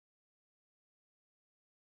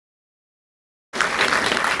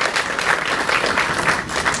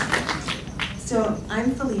So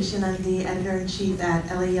I'm Felicia, and I'm the editor-in-chief at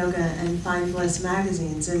LA Yoga and Find Bliss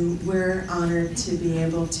magazines, and we're honored to be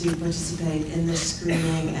able to participate in this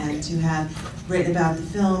screening and to have written about the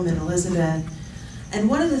film and Elizabeth. And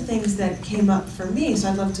one of the things that came up for me, so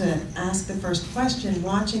I'd love to ask the first question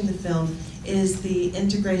watching the film, is the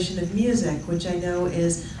integration of music, which I know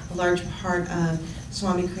is a large part of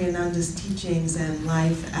Swami Kriyananda's teachings and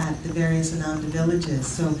life at the various Ananda villages.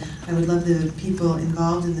 So I would love the people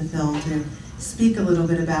involved in the film to speak a little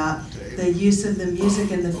bit about the use of the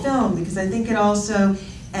music in the film, because I think it also,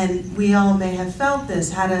 and we all may have felt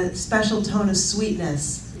this, had a special tone of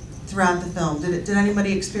sweetness throughout the film. Did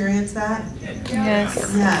anybody experience that?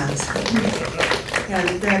 Yes. Yes.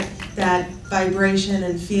 Yeah, that vibration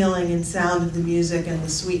and feeling and sound of the music and the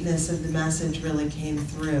sweetness of the message really came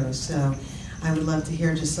through. So I would love to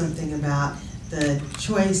hear just something about the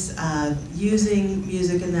choice of using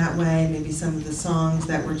music in that way, maybe some of the songs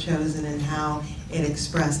that were chosen and how it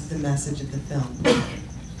expressed the message of the film.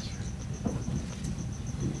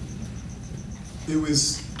 It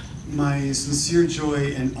was my sincere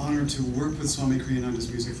joy and honor to work with Swami Kriyananda's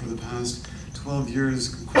music for the past 12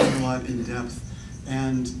 years, quite a lot in depth.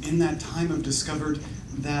 And in that time I've discovered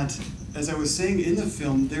that, as I was saying in the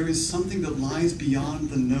film, there is something that lies beyond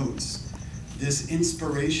the notes. This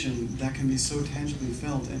inspiration that can be so tangibly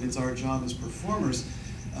felt, and it's our job as performers,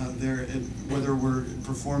 whether we're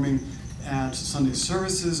performing at Sunday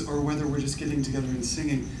services or whether we're just getting together and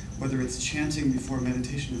singing, whether it's chanting before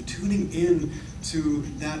meditation, of tuning in to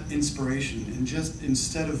that inspiration, and just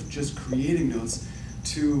instead of just creating notes,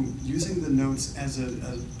 to using the notes as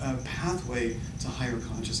a pathway to higher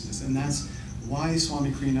consciousness. And that's why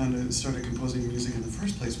Swami Kriyananda started composing music in the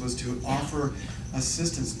first place, was to offer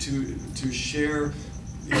assistance, to share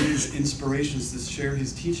his inspirations, to share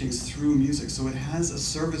his teachings through music. So it has a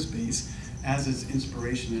service base as its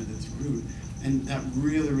inspiration at its root, and that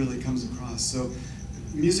really, really comes across. So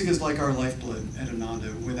music is like our lifeblood at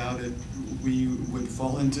Ananda. Without it, we would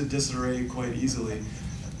fall into disarray quite easily.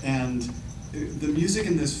 And the music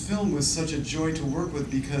in this film was such a joy to work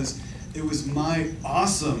with, because it was my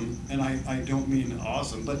awesome, and I don't mean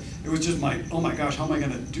awesome, but it was just my, oh my gosh, how am I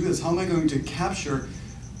going to do this? How am I going to capture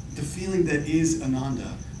the feeling that is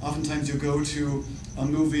Ananda? Oftentimes you'll go to a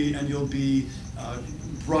movie and you'll be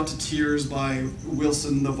brought to tears by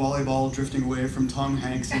Wilson, the volleyball drifting away from Tom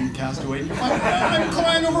Hanks in Castaway. And you're like, I'm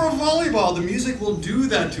crying over a volleyball. The music will do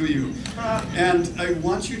that to you. And I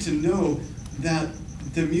want you to know that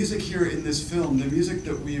the music here in this film, the music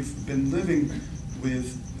that we've been living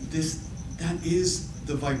with, that is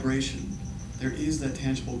the vibration. There is that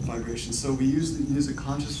tangible vibration. So we use the music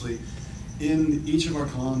consciously in each of our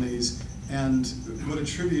colonies, and what a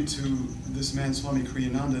tribute to this man, Swami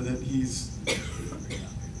Kriyananda, that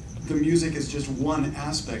the music is just one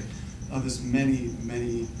aspect of his many,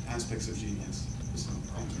 many aspects of genius. So,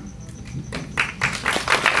 thank you.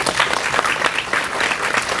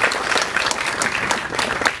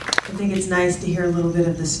 I think it's nice to hear a little bit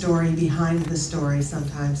of the story behind the story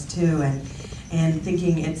sometimes too, and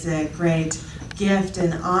thinking it's a great gift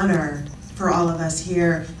and honor for all of us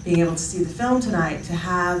here being able to see the film tonight, to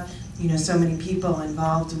have so many people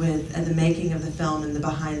involved with the making of the film and the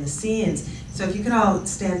behind the scenes. So if you could all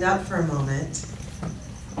stand up for a moment.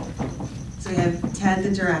 So we have Ted, the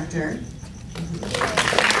director.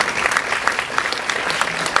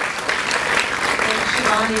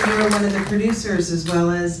 Shivani, you were one of the producers as well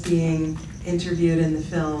as being interviewed in the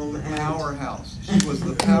film. And powerhouse. She was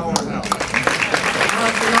the powerhouse.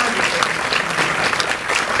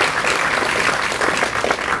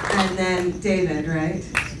 And then David, right?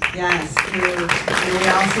 Yes, we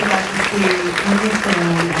also got to see in the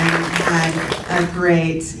film and had a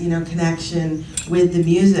great, connection with the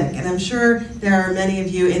music. And I'm sure there are many of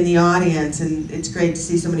you in the audience, and it's great to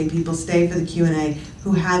see so many people stay for the Q&A,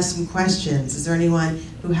 who have some questions. Is there anyone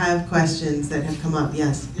who have questions that have come up?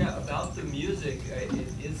 Yes? Yeah, about the music, it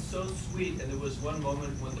is so sweet, and there was one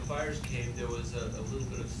moment when the fires came, there was a little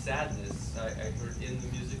bit of sadness I heard in the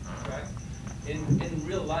music track. In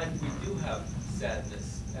real life, we do have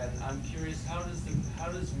sadness. And I'm curious, how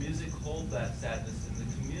does music hold that sadness in the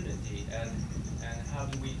community, and how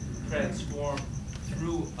do we transform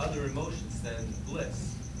through other emotions than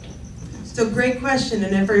bliss? So great question,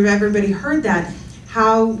 and if everybody heard that,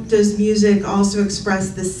 how does music also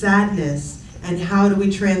express the sadness, and how do we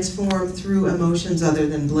transform through emotions other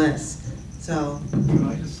than bliss? So. Can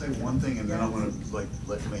I just say one thing, and then I want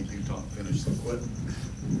to make you finish the question.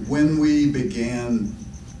 When we began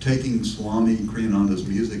taking Swami Kriyananda's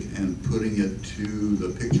music and putting it to the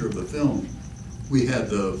picture of the film, we had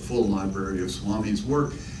the full library of Swami's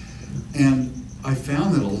work. And I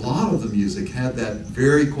found that a lot of the music had that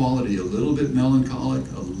very quality, a little bit melancholic,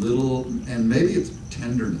 a little, and maybe it's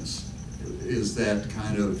tenderness is that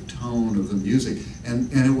kind of tone of the music.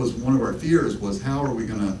 And it was one of our fears was how are we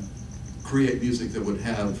going to create music that would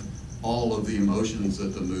have all of the emotions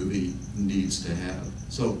that the movie needs to have.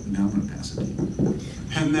 So now I'm going to pass it to you.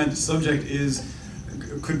 And that subject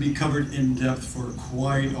could be covered in depth for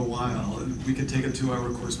quite a while. We could take a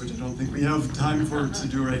 2-hour course, which I don't think we have time to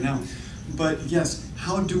do right now. But yes,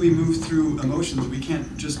 how do we move through emotions? We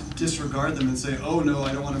can't just disregard them and say, oh no,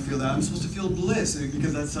 I don't want to feel that. I'm supposed to feel bliss,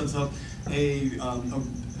 because that sets up a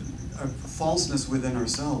falseness within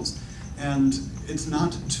ourselves. And it's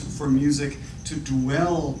not for music to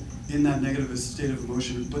dwell in that negative state of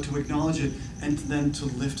emotion, but to acknowledge it and then to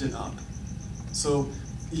lift it up. So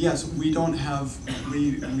yes,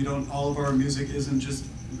 all of our music isn't just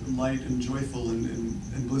light and joyful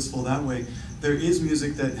and blissful that way. There is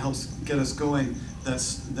music that helps get us going,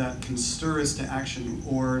 that can stir us to action,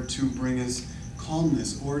 or to bring us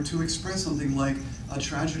calmness, or to express something like a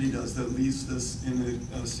tragedy does, that leaves us in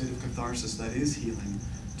a state of catharsis that is healing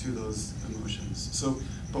to those emotions. So,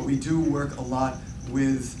 but we do work a lot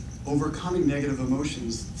with overcoming negative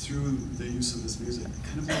emotions through the use of this music,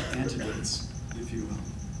 kind of like antidotes, if you will.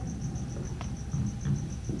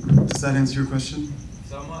 Does that answer your question?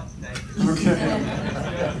 Somewhat, thank you. Okay.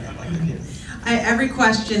 Every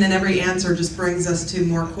question and every answer just brings us to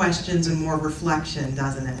more questions and more reflection,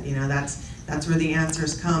 doesn't it? You know, that's where the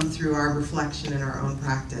answers come, through our reflection and our own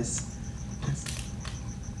practice. Yes.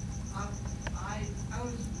 I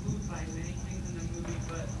was moved by many things in the movie,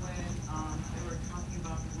 but when they were talking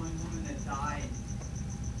about the one woman that died,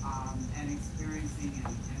 and experiencing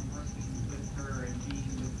and working with her and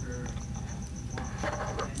being with her,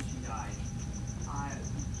 and she died.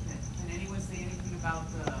 Can anyone say anything about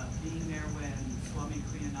being there when Swami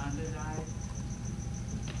Kriyananda died?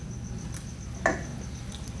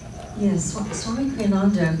 Yes, Swami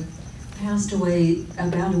Kriyananda passed away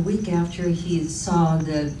about a week after he saw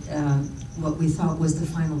what we thought was the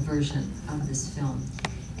final version of this film.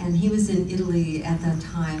 And he was in Italy at that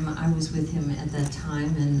time. I was with him at that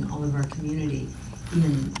time, and all of our community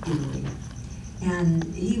in Italy. And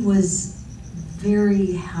he was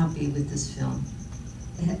very happy with this film.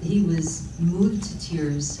 He was moved to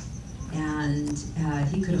tears, and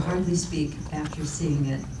he could hardly speak after seeing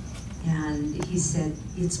it. And he said,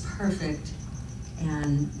 it's perfect,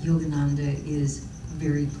 and Yogananda is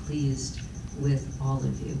very pleased with all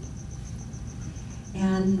of you.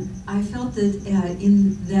 And I felt that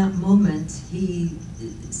in that moment,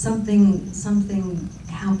 something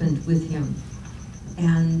happened with him,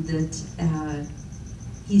 and that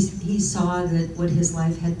he saw that what his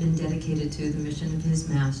life had been dedicated to, the mission of his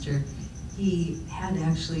master, he had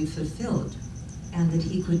actually fulfilled, and that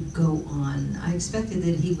he could go on. I expected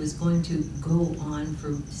that he was going to go on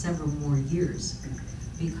for several more years,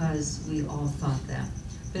 because we all thought that.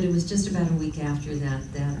 But it was just about a week after that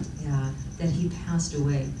he passed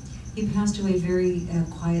away. He passed away very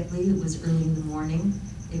quietly. It was early in the morning.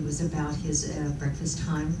 It was about his breakfast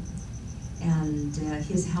time. And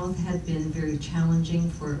his health had been very challenging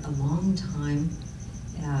for a long time.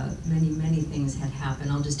 Many things had happened.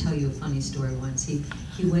 I'll just tell you a funny story once. He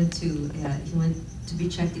went to be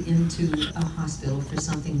checked into a hospital for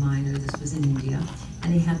something minor. This was in India,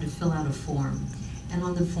 and he had to fill out a form. And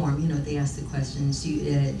on the form, you know, they ask the questions: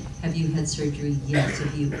 have you had surgery? Yes.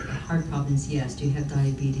 Have you heart problems? Yes. Do you have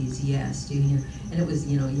diabetes? Yes. Do you? And it was,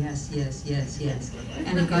 you know, yes, yes, yes, yes.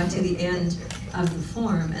 And it got to the end of the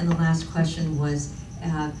form, and the last question was,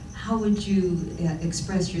 how would you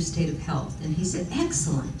express your state of health? And he said,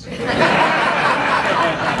 excellent.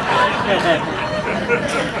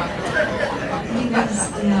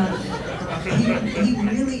 He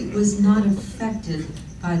really was not affected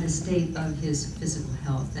by the state of his physical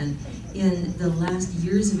health. And in the last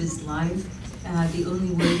years of his life, the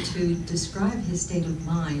only way to describe his state of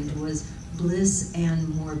mind was bliss and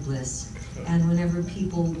more bliss. And whenever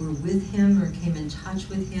people were with him or came in touch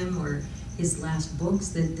with him, or his last books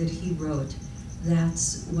that he wrote,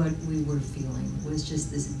 that's what we were feeling, was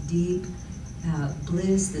just this deep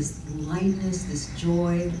bliss, this lightness, this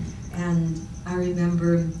joy. And I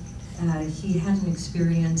remember he had an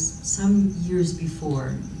experience some years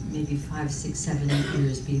before, maybe 5, 6, 7, 8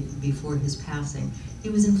 years before his passing. He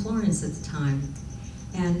was in Florence at the time,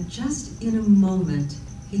 and just in a moment,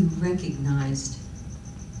 he recognized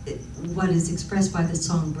what is expressed by the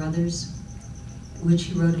song Brothers, which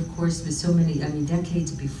he wrote, of course, with so many,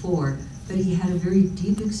 decades before, but he had a very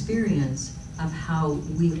deep experience of how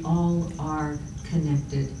we all are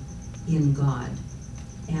connected in God.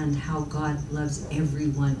 and how God loves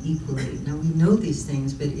everyone equally. Now we know these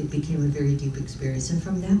things, but it became a very deep experience. And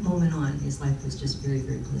from that moment on, his life was just very,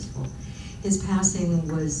 very blissful. His passing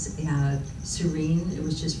was serene. It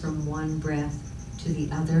was just from one breath to the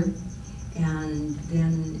other. And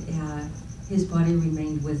then his body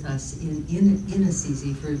remained with us in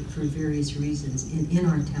Assisi for various reasons, in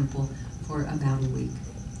our temple for about a week.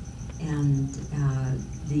 And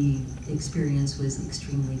the experience was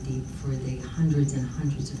extremely deep for the hundreds and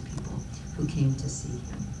hundreds of people who came to see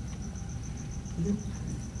him.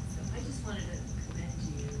 So I just wanted to commend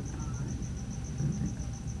you on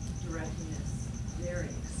directing this very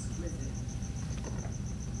exquisite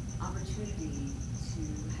opportunity to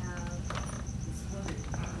have this woman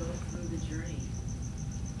go through the journey.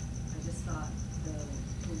 I just thought the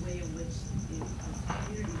way in which the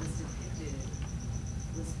community was depicted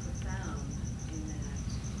was profound in that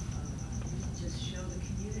you just show the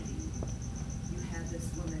community you had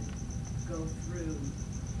this woman go through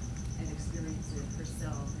and experience it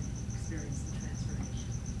herself and experience the